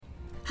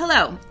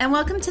Hello, and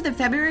welcome to the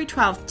February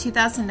 12th,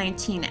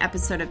 2019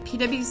 episode of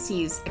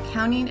PwC's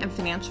Accounting and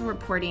Financial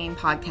Reporting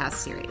podcast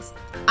series.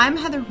 I'm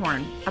Heather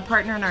Horn, a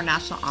partner in our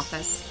national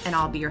office, and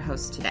I'll be your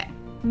host today.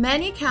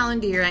 Many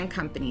calendar year-end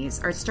companies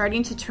are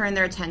starting to turn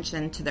their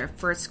attention to their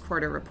first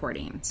quarter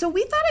reporting. So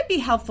we thought it'd be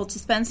helpful to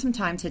spend some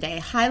time today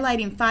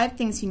highlighting 5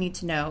 things you need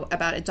to know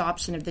about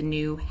adoption of the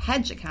new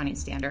hedge accounting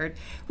standard,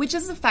 which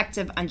is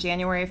effective on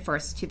January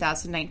 1st,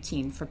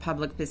 2019 for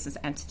public business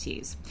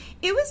entities.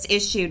 It was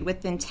issued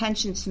with the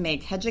intention to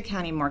make hedge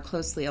accounting more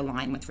closely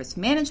aligned with risk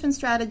management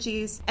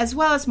strategies, as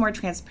well as more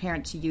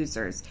transparent to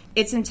users.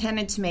 It's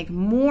intended to make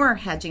more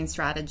hedging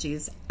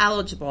strategies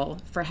eligible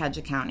for hedge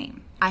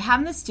accounting. I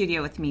have in the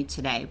studio with me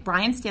today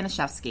Brian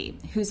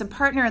Staniszewski, who's a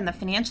partner in the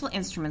Financial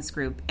Instruments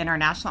Group in our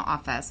national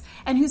office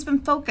and who's been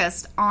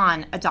focused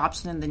on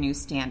adoption of the new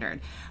standard.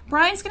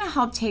 Brian's going to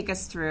help take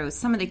us through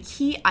some of the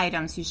key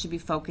items you should be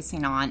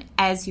focusing on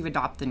as you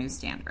adopt the new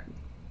standard.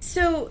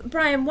 So,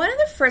 Brian, one of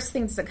the first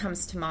things that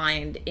comes to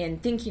mind in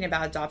thinking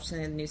about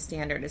adoption of the new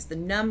standard is the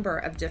number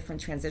of different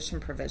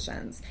transition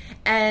provisions.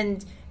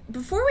 And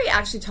before we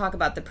actually talk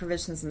about the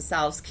provisions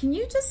themselves, can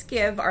you just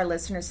give our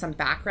listeners some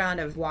background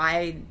of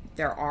why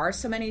there are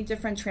so many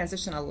different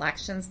transition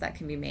elections that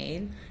can be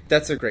made?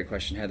 That's a great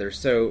question, Heather.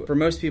 So for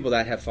most people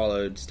that have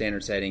followed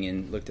standard setting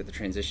and looked at the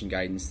transition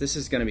guidance, this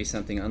is going to be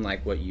something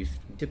unlike what you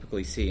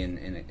typically see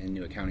in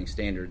new accounting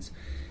standards.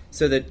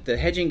 So the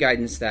hedging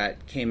guidance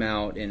that came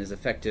out and is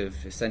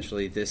effective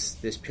essentially this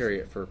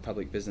period for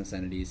public business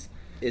entities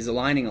is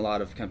aligning a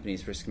lot of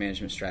companies' risk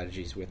management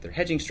strategies with their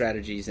hedging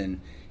strategies, and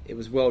it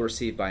was well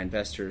received by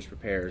investors,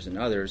 preparers, and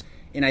others.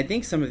 And I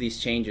think some of these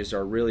changes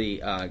are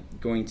really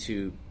going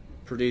to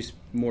produce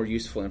more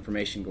useful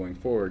information going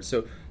forward.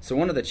 So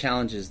one of the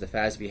challenges the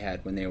FASB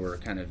had when they were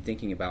kind of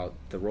thinking about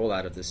the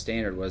rollout of the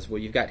standard was, well,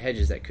 you've got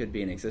hedges that could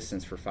be in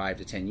existence for 5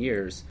 to 10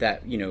 years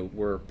that,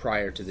 were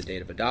prior to the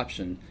date of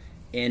adoption.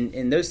 And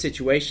in those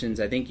situations,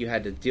 I think you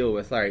had to deal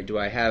with, all right, do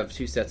I have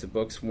 2 sets of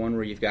books, one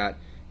where you've got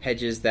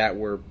hedges that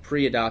were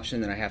pre-adoption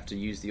that I have to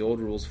use the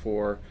old rules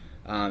for,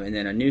 and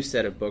then a new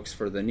set of books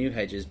for the new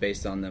hedges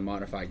based on the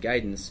modified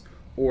guidance,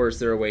 or is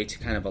there a way to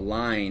kind of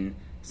align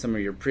some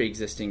of your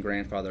pre-existing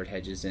grandfathered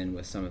hedges in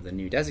with some of the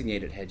new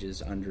designated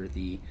hedges under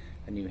the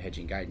new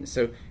hedging guidance?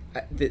 So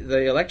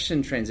the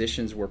election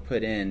transitions were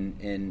put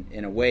in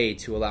a way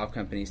to allow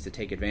companies to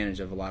take advantage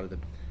of a lot of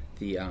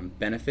the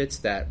benefits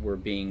that were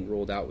being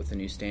rolled out with the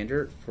new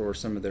standard for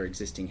some of their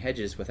existing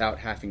hedges without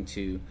having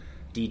to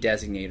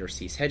de-designate or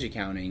cease hedge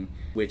accounting,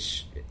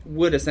 which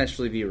would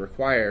essentially be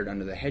required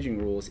under the hedging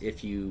rules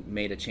if you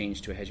made a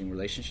change to a hedging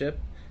relationship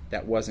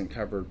that wasn't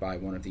covered by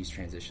one of these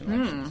transition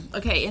elections.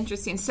 Okay,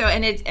 interesting. So,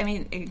 and it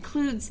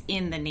includes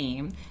in the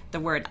name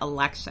the word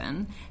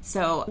election.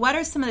 So what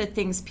are some of the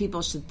things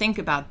people should think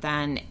about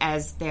then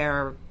as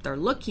they're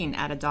looking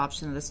at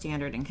adoption of the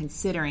standard and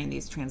considering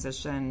these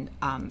transition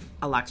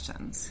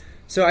elections?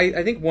 So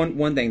I think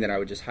one thing that I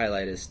would just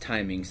highlight is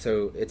timing.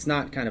 So it's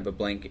not kind of a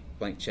blank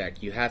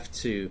check. You have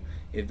to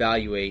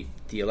evaluate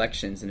the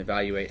elections and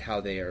evaluate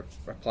how they are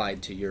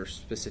applied to your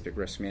specific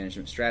risk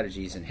management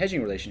strategies and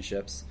hedging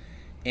relationships.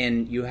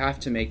 And you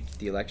have to make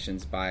the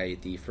elections by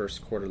the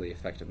first quarterly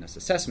effectiveness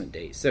assessment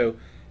date. So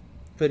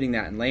putting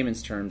that in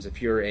layman's terms,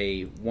 if you're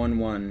a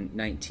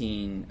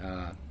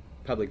 1/1/19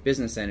 public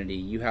business entity,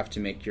 you have to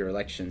make your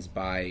elections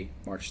by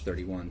March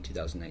 31,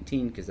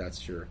 2019, because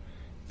that's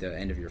the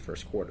end of your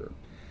first quarter.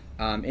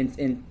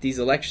 And these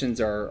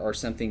elections are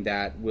something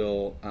that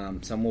will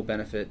some will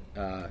benefit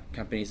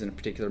companies in a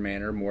particular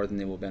manner more than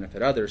they will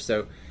benefit others.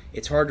 So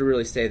it's hard to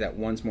really say that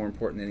one's more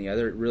important than the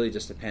other. It really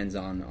just depends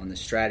on the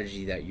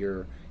strategy that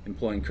you're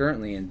employing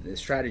currently and the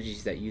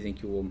strategies that you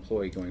think you will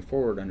employ going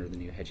forward under the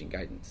new hedging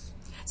guidance.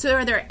 So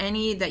are there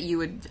any that you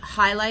would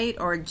highlight,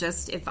 or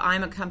just if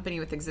I'm a company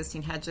with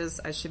existing hedges,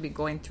 I should be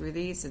going through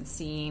these and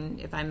seeing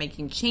if I'm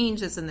making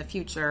changes in the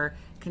future,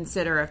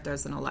 consider if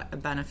there's a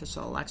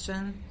beneficial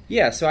election?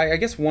 Yeah, so I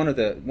guess one of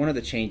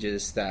the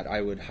changes that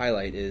I would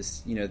highlight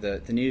is,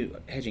 the new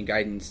hedging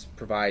guidance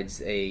provides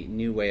a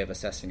new way of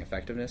assessing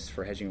effectiveness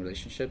for hedging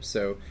relationships.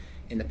 So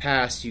in the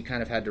past, you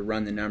kind of had to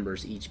run the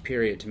numbers each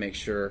period to make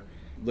sure,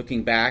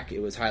 looking back, it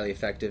was highly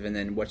effective, and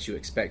then what you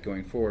expect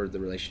going forward, the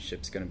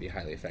relationship's going to be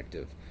highly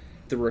effective.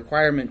 The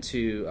requirement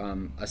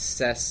to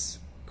assess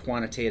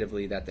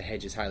quantitatively that the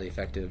hedge is highly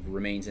effective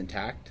remains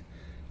intact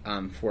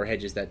for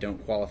hedges that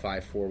don't qualify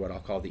for what I'll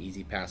call the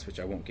easy pass, which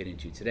I won't get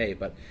into today.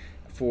 But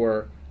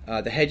for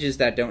the hedges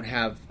that don't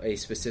have a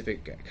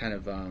specific kind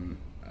of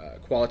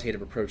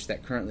qualitative approach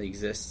that currently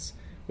exists,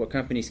 what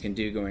companies can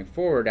do going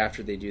forward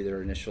after they do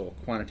their initial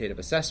quantitative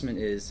assessment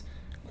is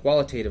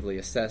qualitatively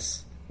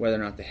assess whether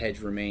or not the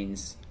hedge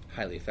remains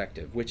highly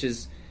effective, which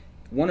is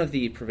one of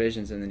the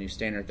provisions in the new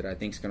standard that I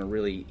think is going to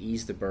really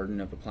ease the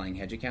burden of applying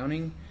hedge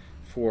accounting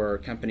for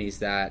companies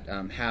that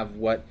have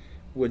what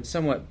would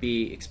somewhat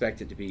be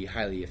expected to be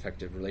highly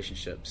effective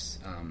relationships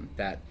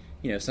that,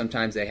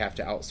 sometimes they have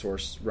to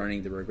outsource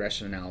running the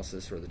regression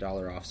analysis or the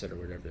dollar offset or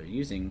whatever they're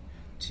using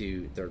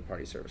to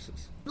third-party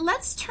services.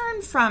 Let's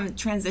turn from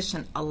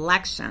transition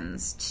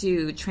elections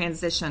to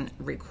transition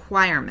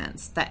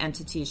requirements that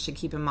entities should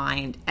keep in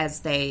mind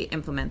as they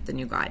implement the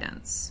new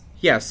guidance.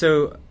 Yeah,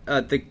 so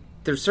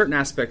there's certain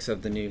aspects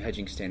of the new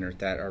hedging standard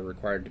that are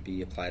required to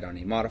be applied on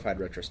a modified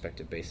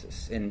retrospective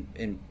basis.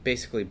 And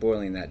basically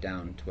boiling that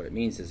down to what it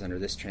means is under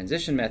this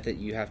transition method,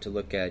 you have to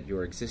look at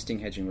your existing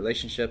hedging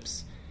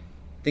relationships,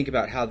 think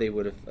about how they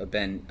would have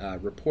been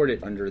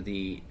reported under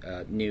the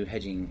new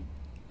hedging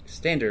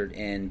standard,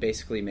 and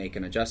basically make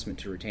an adjustment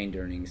to retained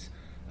earnings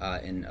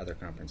and other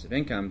comprehensive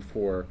income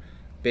for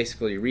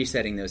basically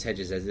resetting those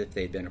hedges as if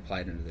they'd been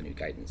applied under the new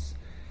guidance.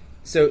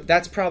 So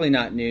that's probably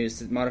not news.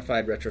 The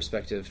modified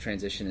retrospective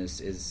transition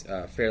is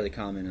fairly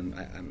common.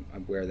 I'm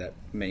aware that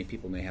many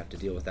people may have to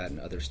deal with that in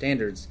other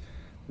standards.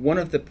 One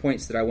of the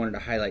points that I wanted to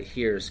highlight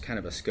here is kind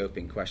of a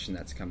scoping question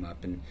that's come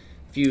up, and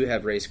a few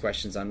have raised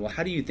questions on, well,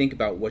 how do you think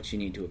about what you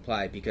need to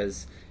apply?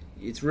 Because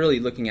it's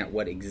really looking at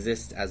what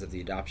exists as of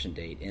the adoption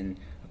date. And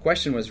a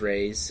question was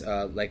raised,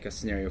 like a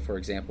scenario, for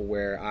example,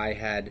 where I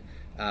had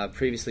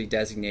previously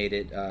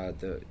designated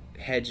the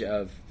hedge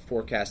of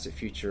forecasted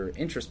future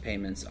interest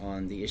payments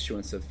on the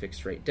issuance of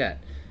fixed-rate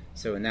debt.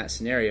 So in that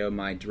scenario,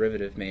 my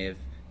derivative may have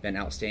been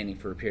outstanding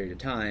for a period of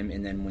time,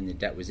 and then when the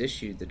debt was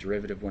issued, the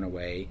derivative went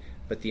away,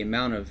 but the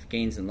amount of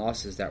gains and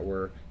losses that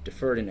were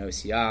deferred in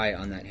OCI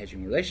on that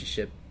hedging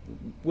relationship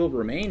will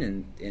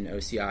remain in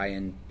OCI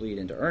and bleed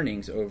into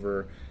earnings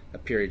over a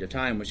period of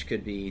time, which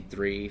could be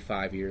 3,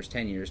 5 years,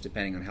 10 years,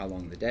 depending on how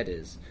long the debt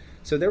is.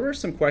 So there were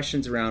some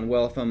questions around,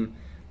 well, if I'm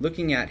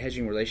looking at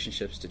hedging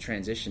relationships to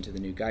transition to the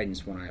new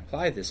guidance when I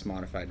apply this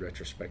modified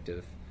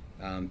retrospective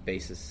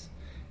basis,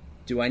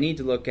 do I need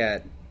to look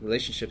at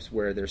relationships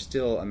where there's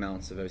still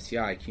amounts of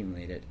OCI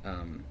accumulated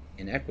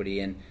in equity?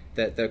 And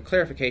the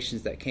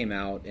clarifications that came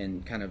out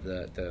and kind of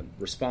the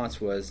response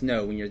was,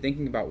 no, when you're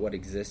thinking about what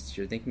exists,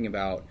 you're thinking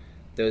about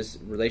those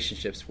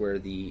relationships where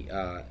the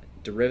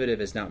derivative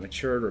has not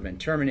matured or been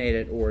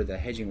terminated, or the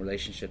hedging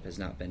relationship has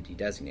not been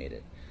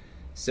de-designated.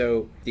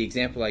 So the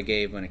example I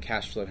gave on a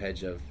cash flow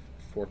hedge of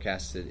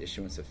forecasted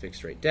issuance of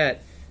fixed-rate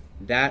debt,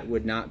 that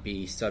would not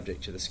be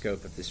subject to the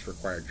scope of this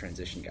required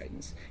transition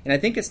guidance. And I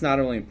think it's not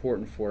only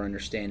important for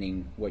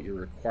understanding what you're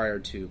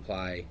required to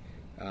apply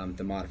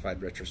the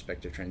modified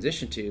retrospective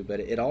transition to, but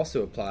it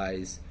also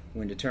applies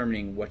when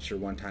determining what your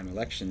one-time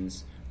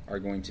elections are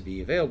going to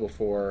be available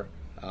for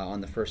on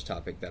the first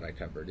topic that I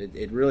covered.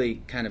 It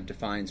really kind of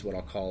defines what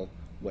I'll call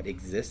what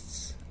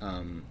exists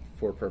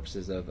for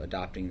purposes of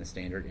adopting the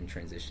standard and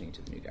transitioning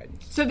to the new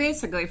guidance. So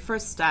basically,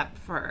 first step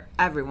for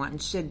everyone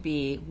should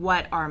be,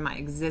 what are my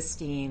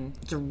existing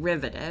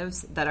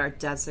derivatives that are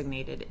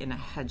designated in a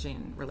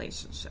hedging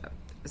relationship?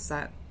 Is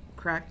that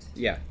correct?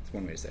 Yeah, it's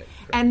one way to say it.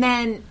 Correct. And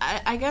then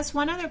I guess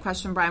one other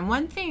question, Brian.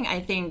 One thing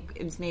I think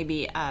is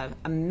maybe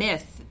a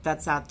myth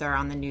that's out there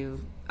on the new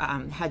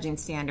hedging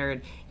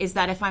standard is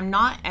that if I'm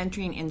not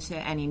entering into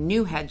any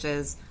new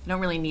hedges, I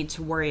don't really need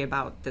to worry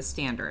about the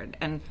standard.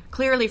 And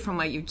clearly from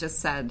what you just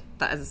said,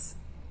 that is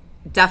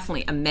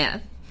definitely a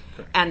myth.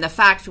 Sure. And the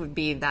fact would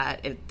be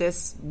that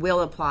this will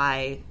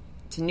apply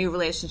to new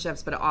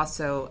relationships, but it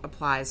also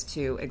applies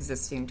to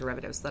existing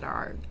derivatives that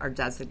are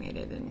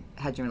designated in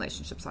hedging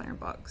relationships on your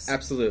books.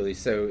 Absolutely.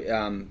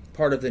 So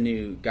part of the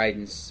new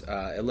guidance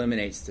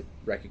eliminates the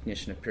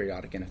recognition of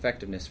periodic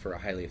ineffectiveness for a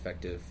highly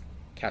effective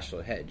cash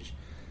flow hedge.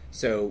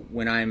 So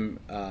when I'm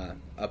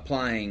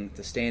applying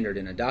the standard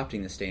and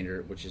adopting the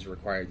standard, which is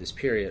required this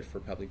period for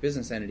public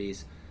business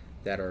entities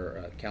that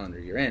are calendar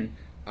year end,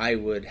 I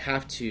would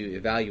have to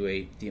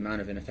evaluate the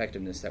amount of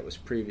ineffectiveness that was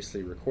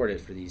previously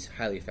recorded for these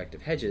highly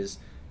effective hedges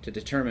to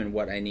determine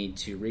what I need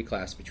to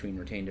reclass between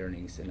retained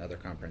earnings and other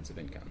comprehensive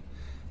income.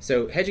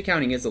 So hedge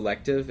accounting is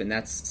elective, and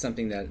that's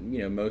something that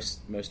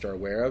most are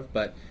aware of,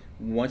 but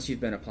once you've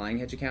been applying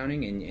hedge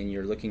accounting and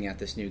you're looking at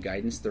this new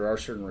guidance, there are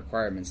certain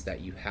requirements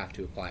that you have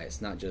to apply.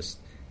 It's not just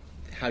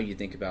how you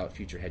think about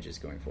future hedges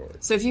going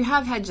forward. So if you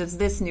have hedges,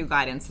 this new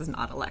guidance is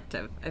not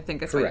elective, I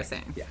think is Correct. What you're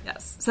saying. Yeah.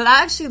 Yes. So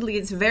that actually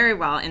leads very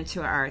well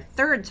into our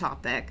third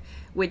topic,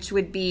 which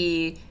would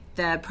be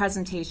the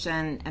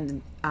presentation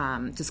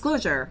and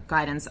disclosure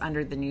guidance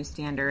under the new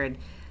standard.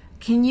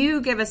 Can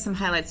you give us some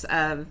highlights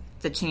of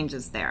the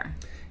changes there?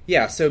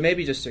 Yeah, so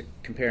maybe just to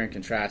compare and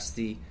contrast,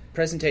 the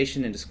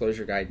presentation and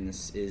disclosure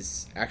guidance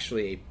is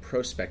actually a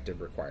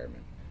prospective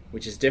requirement,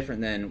 which is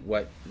different than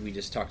what we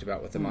just talked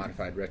about with the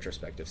modified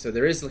retrospective. So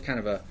there is kind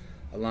of a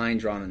line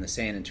drawn in the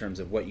sand in terms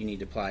of what you need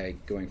to apply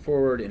going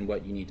forward and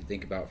what you need to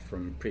think about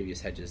from previous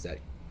hedges that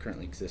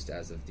currently exist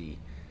as of the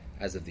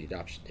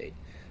adoption date.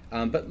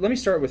 But let me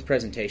start with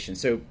presentation.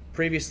 So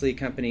previously,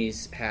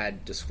 companies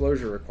had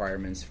disclosure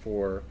requirements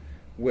for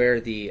where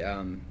the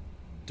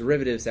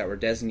derivatives that were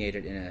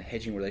designated in a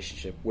hedging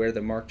relationship, where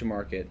the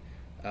mark-to-market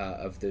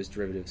of those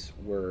derivatives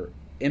were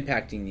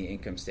impacting the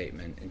income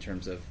statement in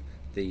terms of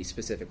the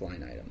specific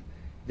line item.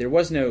 There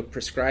was no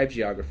prescribed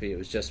geography. It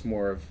was just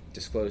more of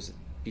disclose,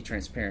 be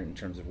transparent in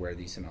terms of where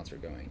these amounts are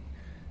going.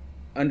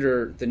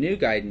 under the new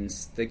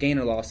guidance, the gain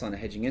or loss on a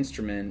hedging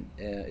instrument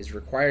is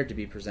required to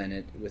be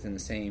presented within the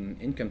same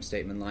income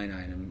statement line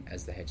item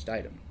as the hedged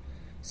item.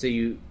 So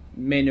you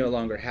may no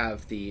longer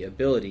have the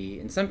ability,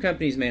 and some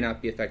companies may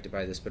not be affected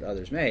by this, but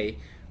others may,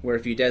 where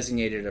if you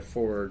designated a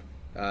forward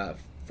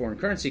foreign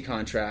currency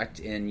contract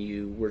and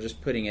you were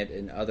just putting it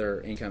in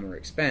other income or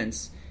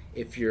expense,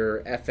 if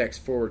your FX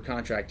forward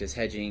contract is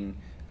hedging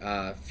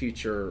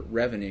future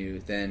revenue,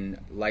 then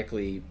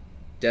likely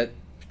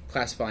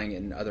classifying it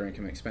in other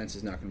income expense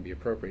is not going to be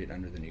appropriate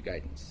under the new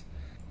guidance.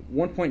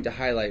 One point to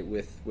highlight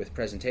with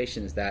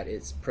presentation is that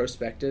it's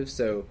prospective,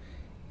 so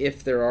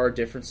if there are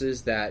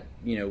differences that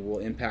will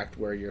impact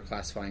where you're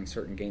classifying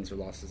certain gains or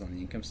losses on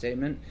the income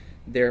statement,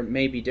 there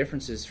may be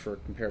differences for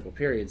comparable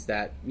periods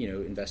that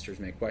investors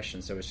may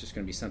question. So it's just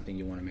going to be something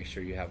you want to make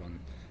sure you have on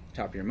the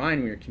top of your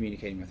mind when you're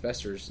communicating with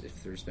investors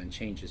if there's been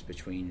changes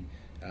between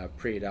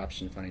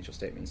pre-adoption financial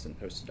statements and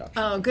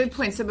post-adoption. Oh, good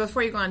point. So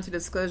before you go on to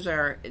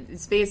disclosure,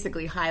 it's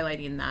basically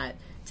highlighting that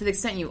to the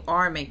extent you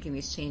are making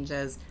these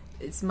changes,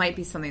 it might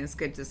be something that's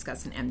good to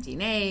discuss in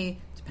MD&A,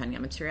 depending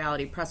on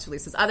materiality, press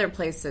releases, other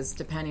places,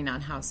 depending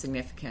on how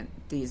significant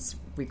these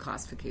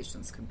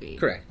reclassifications could be.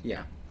 Correct,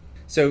 yeah.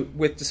 So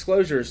with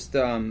disclosures,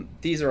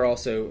 these are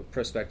also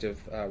prospective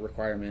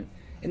requirement.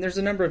 And there's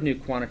a number of new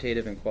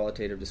quantitative and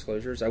qualitative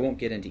disclosures. I won't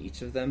get into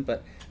each of them,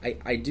 but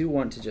I do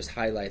want to just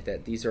highlight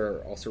that these are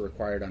also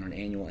required on an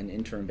annual and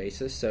interim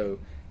basis. So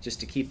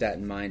just to keep that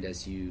in mind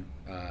as you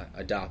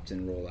adopt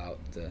and roll out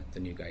the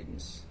new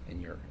guidance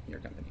in your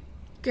company.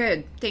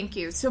 Good, thank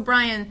you. So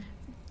Brian,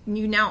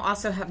 you now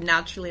also have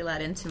naturally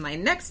led into my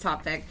next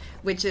topic,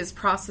 which is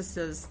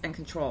processes and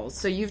controls.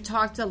 So you've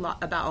talked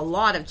about a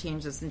lot of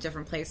changes in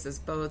different places,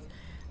 both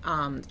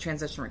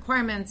transition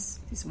requirements,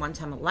 these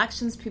one-time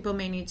elections people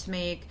may need to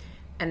make,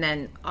 and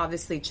then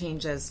obviously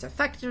changes to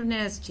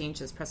effectiveness,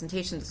 changes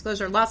presentation,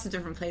 disclosure, lots of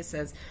different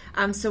places.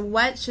 So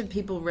what should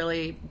people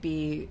really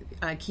be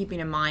keeping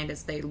in mind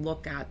as they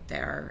look at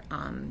their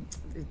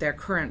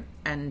current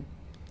and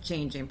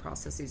changing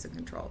processes and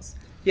controls?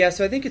 Yeah,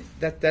 so I think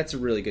that's a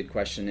really good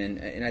question,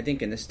 and I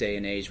think in this day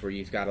and age where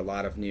you've got a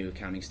lot of new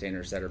accounting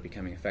standards that are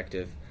becoming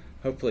effective,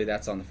 hopefully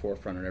that's on the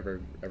forefront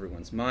of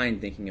everyone's mind,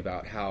 thinking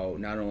about how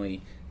not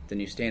only the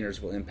new standards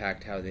will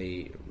impact how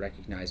they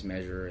recognize,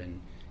 measure,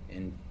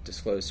 and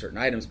disclose certain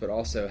items, but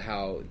also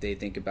how they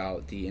think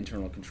about the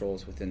internal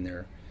controls within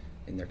their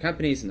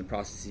companies and the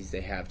processes they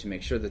have to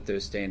make sure that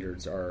those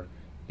standards are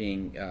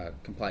being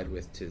complied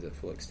with to the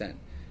full extent.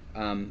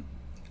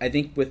 I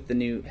think with the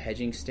new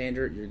hedging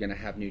standard, you're going to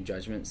have new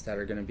judgments that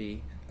are going to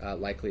be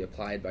likely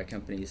applied by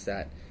companies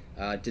that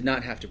did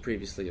not have to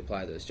previously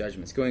apply those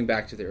judgments. Going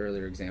back to the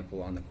earlier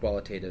example on the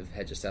qualitative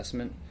hedge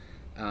assessment,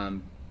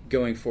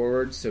 going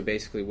forward, so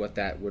basically what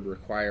that would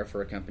require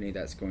for a company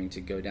that's going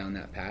to go down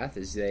that path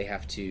is they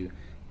have to,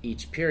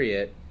 each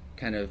period,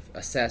 kind of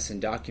assess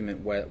and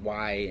document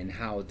why and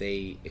how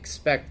they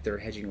expect their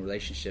hedging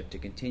relationship to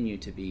continue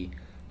to be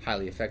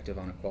highly effective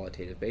on a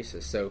qualitative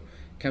basis. So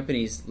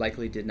companies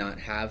likely did not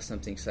have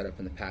something set up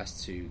in the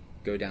past to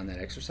go down that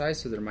exercise,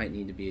 so there might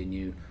need to be a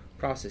new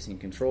process and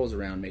controls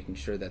around making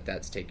sure that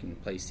that's taking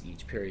place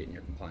each period and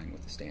you're complying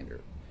with the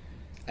standard.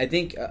 I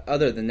think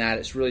other than that,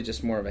 it's really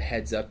just more of a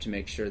heads up to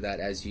make sure that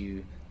as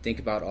you think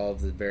about all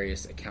of the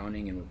various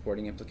accounting and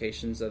reporting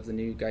implications of the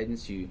new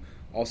guidance, you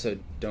also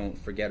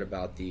don't forget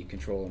about the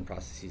control and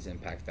processes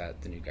impact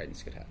that the new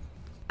guidance could have.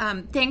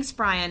 Thanks,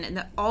 Brian.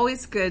 And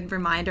always good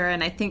reminder,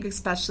 and I think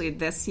especially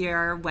this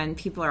year when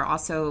people are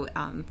also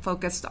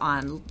focused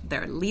on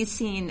their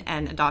leasing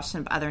and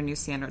adoption of other new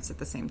standards at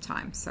the same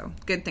time. So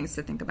good things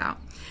to think about.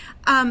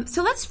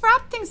 So let's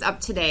wrap things up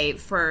today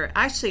for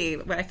actually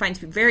what I find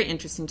to be a very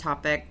interesting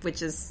topic,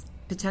 which is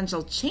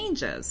potential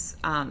changes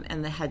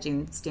in the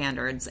hedging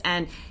standards.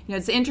 And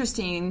it's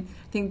interesting.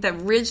 I think the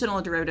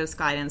original derivatives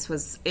guidance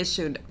was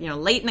issued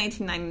late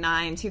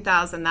 1999,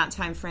 2000, that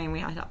time frame. We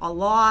had a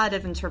lot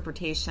of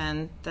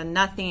interpretation, then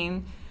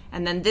nothing,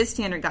 and then this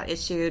standard got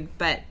issued.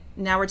 But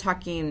now we're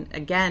talking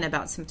again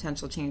about some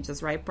potential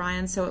changes, right,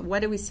 Brian? So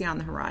what do we see on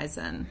the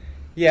horizon?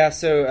 Yeah,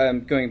 so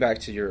going back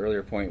to your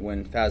earlier point,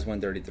 when FAS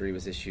 133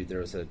 was issued, there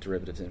was a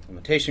derivatives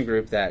implementation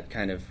group that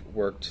kind of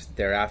worked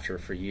thereafter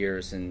for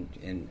years and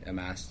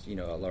amassed,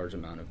 a large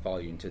amount of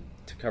volume to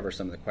cover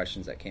some of the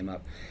questions that came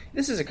up.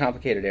 This is a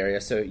complicated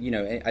area, so,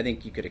 I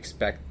think you could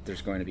expect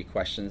there's going to be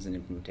questions and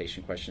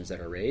implementation questions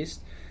that are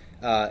raised.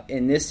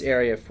 In this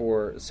area,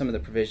 for some of the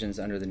provisions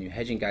under the new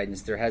hedging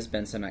guidance, there has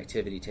been some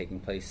activity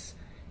taking place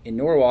in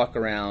Norwalk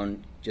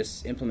around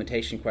just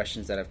implementation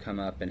questions that have come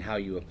up and how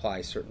you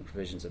apply certain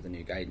provisions of the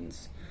new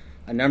guidance.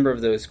 A number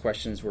of those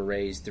questions were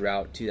raised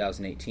throughout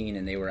 2018,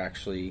 and they were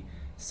actually,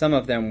 some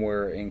of them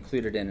were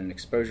included in an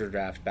exposure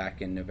draft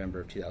back in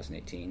November of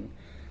 2018.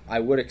 I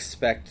would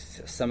expect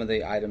some of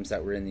the items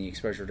that were in the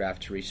exposure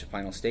draft to reach a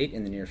final state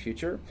in the near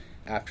future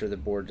after the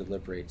board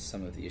deliberates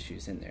some of the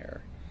issues in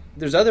there.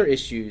 There's other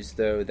issues,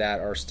 though,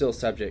 that are still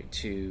subject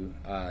to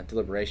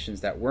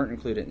deliberations that weren't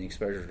included in the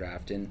exposure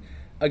draft, and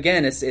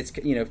again, it's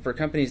for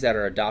companies that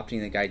are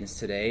adopting the guidance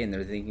today and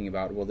they're thinking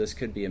about, well, this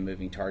could be a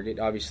moving target.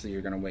 Obviously,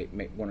 you're going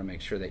to want to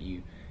make sure that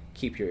you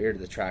keep your ear to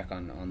the track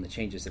on the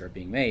changes that are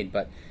being made.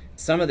 But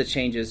some of the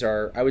changes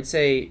are, I would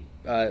say,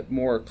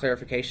 more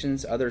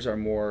clarifications. Others are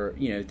more,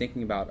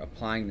 thinking about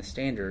applying the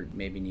standard,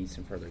 maybe need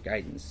some further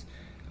guidance.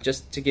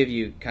 Just to give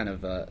you kind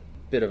of a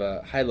bit of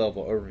a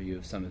high-level overview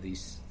of some of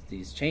these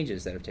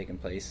changes that have taken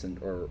place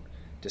or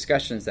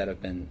discussions that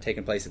have been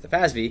taking place at the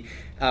FASB.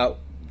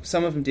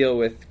 Some of them deal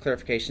with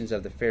clarifications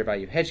of the fair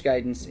value hedge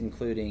guidance,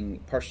 including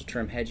partial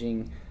term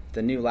hedging,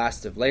 the new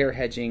last of layer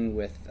hedging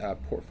with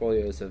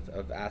portfolios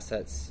of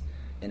assets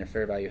in a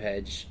fair value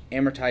hedge,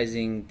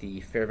 amortizing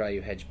the fair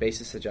value hedge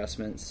basis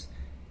adjustments.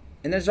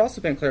 And there's also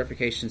been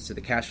clarifications to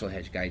the cash flow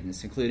hedge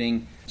guidance,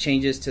 including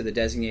changes to the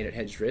designated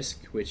hedged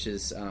risk, which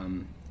is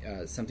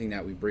something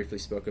that we briefly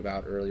spoke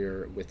about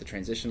earlier with the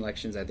transition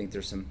elections. I think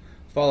there's some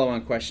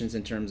follow-on questions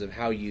in terms of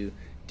how you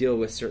deal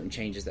with certain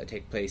changes that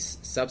take place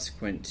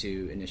subsequent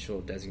to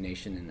initial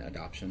designation and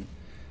adoption.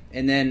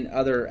 And then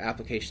other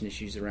application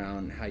issues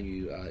around how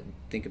you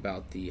think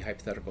about the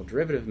hypothetical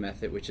derivative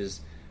method, which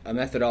is a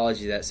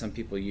methodology that some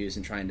people use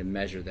in trying to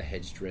measure the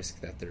hedged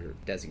risk that they're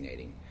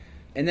designating.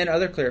 And then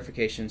other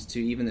clarifications to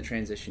even the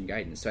transition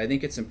guidance. So I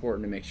think it's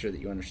important to make sure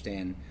that you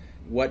understand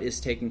what is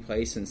taking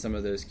place in some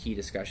of those key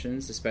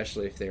discussions,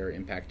 especially if they're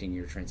impacting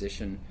your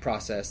transition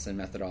process and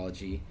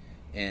methodology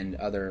and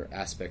other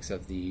aspects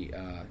of the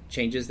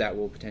changes that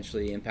will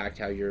potentially impact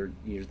how you're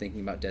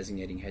thinking about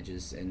designating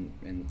hedges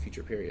in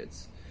future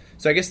periods.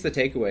 So I guess the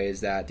takeaway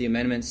is that the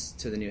amendments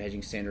to the new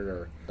hedging standard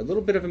are a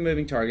little bit of a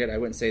moving target. I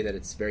wouldn't say that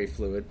it's very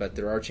fluid, but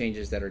there are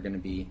changes that are going to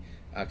be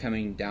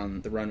coming down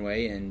the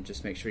runway, and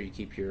just make sure you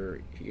keep your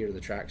ear to the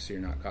track so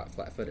you're not caught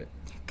flat-footed.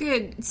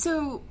 Good.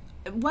 So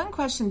one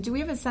question, do we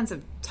have a sense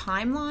of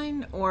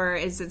timeline, or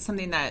is it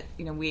something that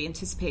we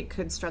anticipate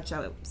could stretch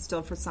out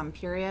still for some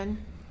period?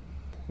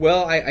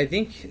 Well, I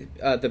think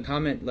the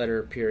comment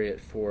letter period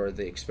for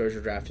the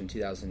exposure draft in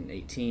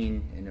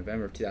 2018, in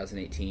November of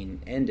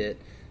 2018, ended.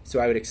 So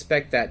I would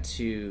expect that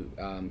to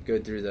go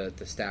through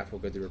the staff will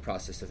go through a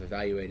process of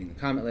evaluating the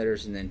comment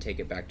letters and then take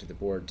it back to the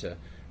board to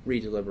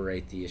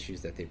redeliberate the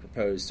issues that they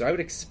propose. So I would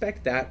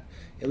expect that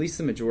at least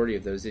the majority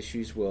of those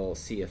issues will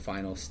see a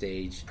final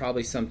stage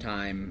probably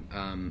sometime,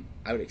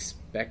 I would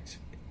expect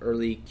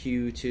early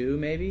Q2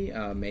 maybe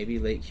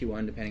late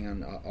Q1, depending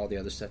on all the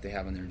other stuff they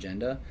have on their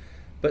agenda.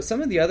 But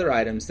some of the other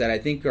items that I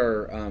think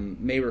are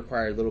may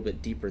require a little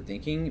bit deeper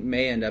thinking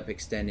may end up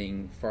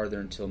extending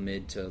farther until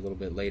mid to a little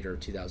bit later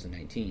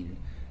 2019,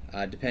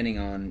 depending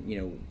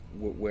on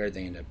where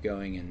they end up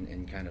going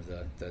and kind of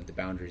the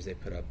boundaries they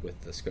put up with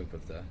the scope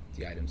of the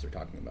items they're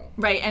talking about.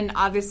 Right, and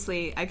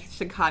obviously I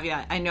should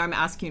caveat, I know I'm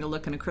asking you to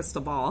look in a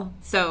crystal ball,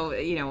 so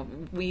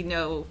we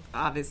know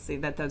obviously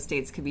that those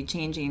dates could be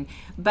changing,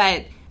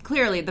 but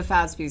clearly the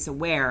FASB is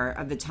aware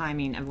of the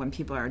timing of when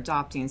people are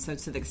adopting, so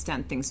to the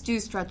extent things do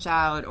stretch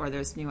out or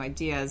there's new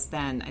ideas,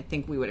 then I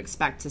think we would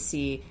expect to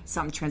see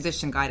some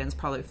transition guidance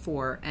probably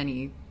for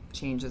any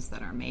changes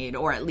that are made,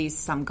 or at least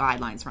some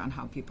guidelines around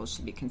how people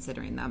should be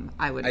considering them,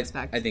 I would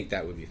expect. I think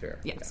that would be fair.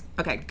 Yes.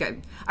 Yeah. Okay, good.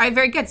 All right,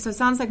 very good. So it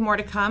sounds like more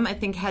to come. I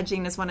think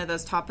hedging is one of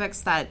those topics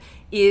that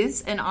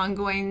is an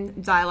ongoing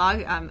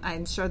dialogue.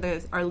 I'm sure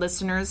that our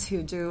listeners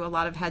who do a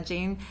lot of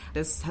hedging,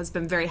 this has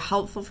been very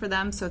helpful for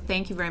them. So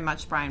thank you very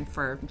much, Brian,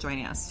 for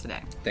joining us today.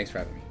 Thanks for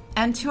having me.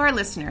 And to our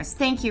listeners,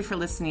 thank you for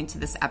listening to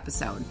this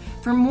episode.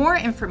 For more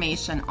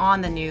information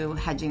on the new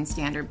hedging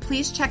standard,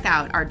 please check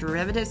out our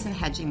Derivatives and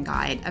Hedging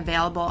Guide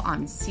available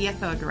on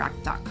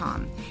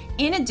CFOdirect.com.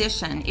 In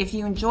addition, if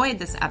you enjoyed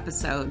this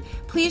episode,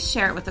 please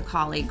share it with a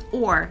colleague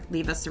or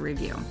leave us a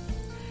review.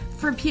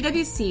 For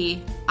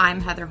PwC, I'm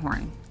Heather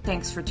Horn.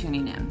 Thanks for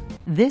tuning in.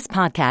 This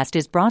podcast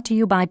is brought to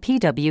you by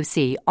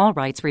PwC, all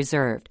rights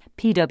reserved.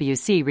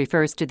 PwC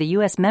refers to the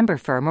U.S. member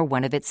firm or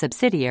one of its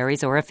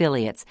subsidiaries or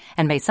affiliates,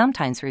 and may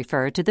sometimes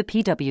refer to the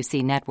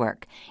PwC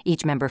network.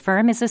 Each member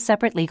firm is a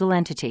separate legal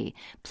entity.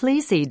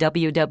 Please see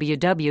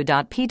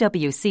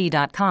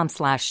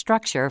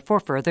www.pwc.com/structure for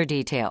further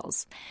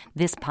details.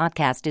 This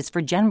podcast is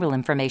for general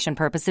information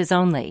purposes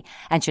only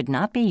and should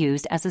not be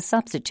used as a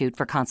substitute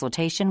for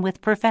consultation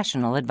with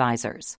professional advisors.